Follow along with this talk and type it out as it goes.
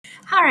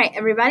All right,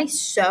 everybody.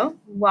 So,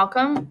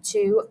 welcome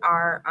to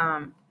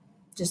our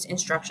just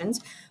instructions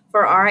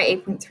for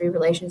RI 8.3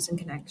 Relations and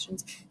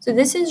Connections. So,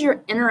 this is your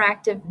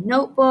interactive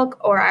notebook,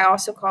 or I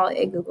also call it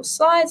a Google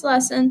Slides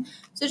lesson.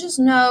 So, just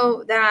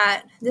know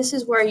that this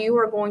is where you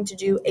are going to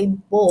do a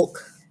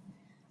bulk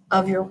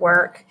of your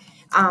work.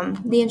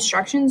 The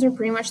instructions are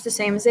pretty much the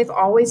same as they've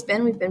always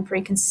been. We've been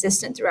pretty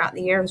consistent throughout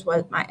the year, is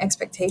what my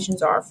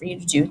expectations are for you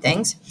to do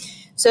things.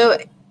 So,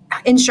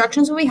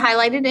 instructions will be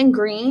highlighted in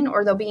green,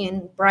 or they'll be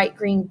in bright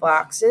green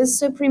boxes.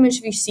 So pretty much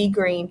if you see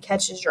green,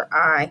 catches your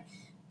eye,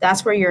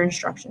 that's where your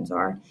instructions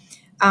are.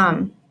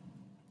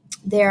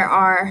 There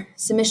are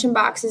submission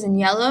boxes in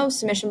yellow.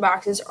 Submission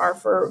boxes are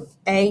for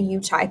A, you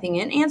typing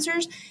in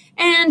answers,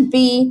 and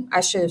B,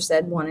 I should have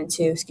said 1 and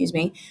 2, excuse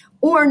me,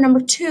 or number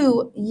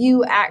 2,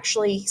 you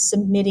actually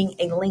submitting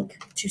a link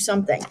to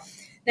something.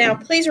 Now,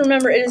 please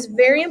remember, it is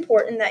very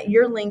important that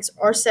your links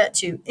are set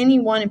to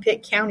anyone in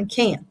Pitt County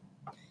can.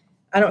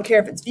 I don't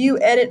care if it's view,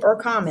 edit, or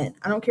comment.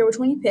 I don't care which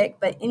one you pick,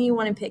 but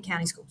anyone in Pitt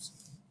County Schools.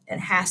 It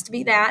has to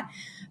be that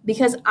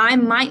because I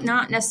might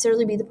not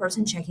necessarily be the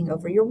person checking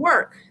over your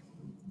work.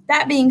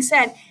 That being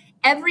said,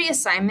 every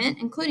assignment,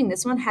 including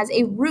this one, has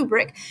a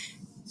rubric.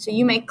 So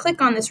you may click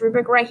on this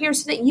rubric right here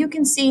so that you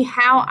can see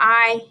how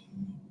I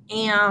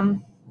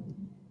am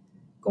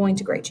going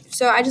to grade you.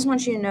 So I just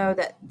want you to know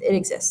that it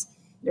exists.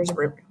 There's a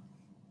rubric.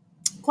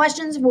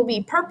 Questions will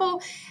be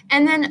purple,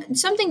 and then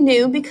something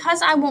new,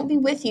 because I won't be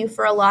with you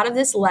for a lot of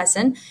this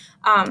lesson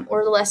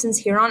or the lessons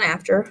here on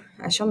after,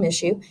 I shall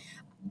miss you,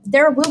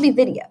 there will be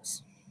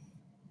videos,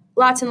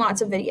 lots and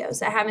lots of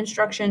videos that have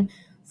instruction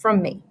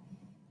from me,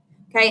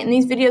 okay, and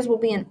these videos will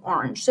be in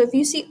orange. So if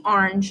you see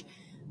orange,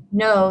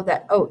 know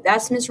that, oh,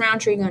 that's Miss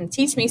Roundtree going to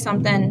teach me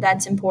something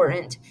that's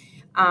important.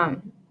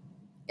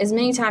 As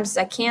many times as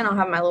I can, I'll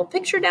have my little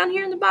picture down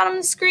here in the bottom of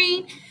the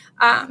screen.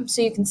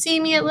 So you can see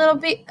me a little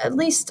bit, at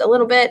least a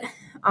little bit.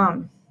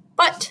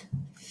 But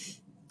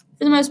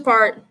for the most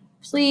part,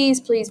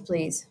 please, please,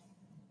 please,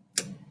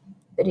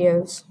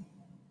 videos,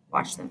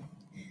 watch them.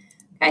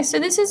 Okay, so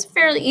this is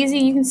fairly easy.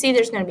 You can see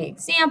there's going to be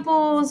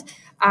examples.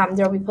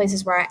 There will be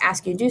places where I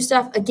ask you to do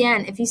stuff.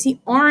 Again, if you see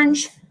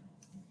orange,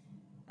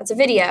 that's a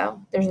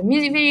video. There's a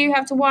music video you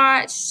have to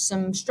watch,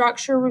 some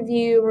structure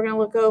review we're going to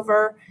look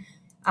over.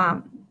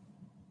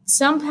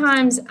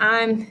 Sometimes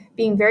I'm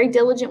being very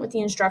diligent with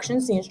the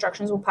instructions. The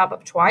instructions will pop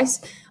up twice.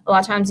 A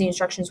lot of times the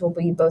instructions will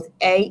be both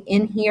A,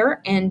 in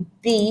here, and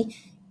B,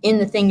 in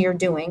the thing you're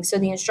doing. So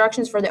the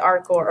instructions for the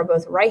article are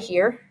both right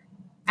here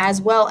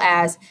as well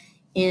as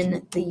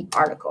in the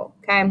article,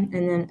 okay? And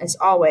then, as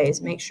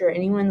always, make sure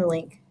anyone in the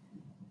link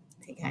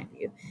can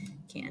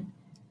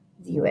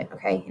view it,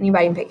 okay?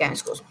 Anybody in Pitt County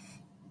Schools.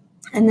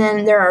 And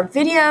then there are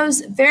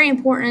videos, very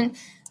important,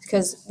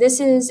 because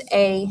this is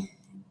a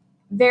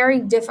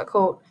very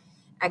difficult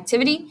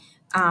activity.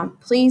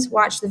 Please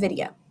watch the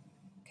video,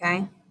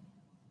 okay?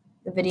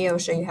 The video will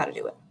show you how to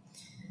do it.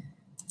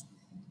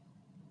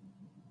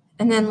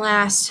 And then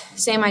last,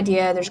 same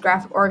idea, there's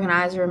graphic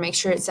organizer. Make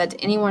sure it's set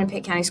to anyone in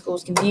Pitt County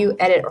Schools can view,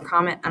 edit, or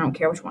comment. I don't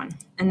care which one.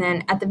 And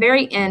then at the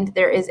very end,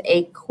 there is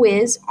a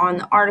quiz on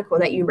the article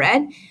that you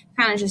read,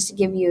 kind of just to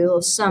give you a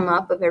little sum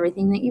up of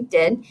everything that you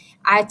did.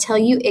 I tell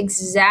you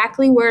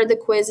exactly where the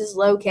quiz is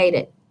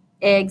located.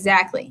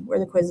 Exactly where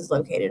the quiz is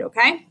located,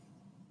 okay?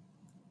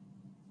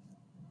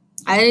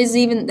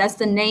 That's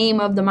the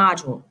name of the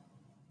module.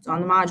 It's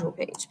on the module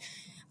page.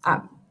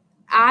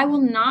 I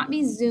will not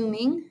be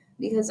Zooming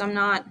because I'm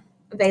not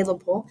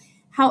available.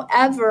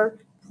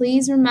 However,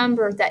 please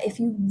remember that if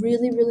you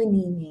really, really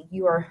need me,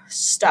 you are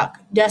stuck,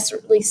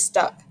 desperately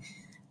stuck,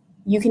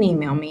 you can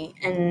email me,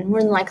 and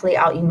more than likely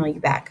I'll email you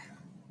back.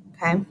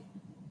 Okay?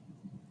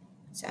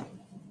 So,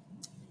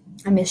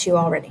 I miss you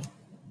already.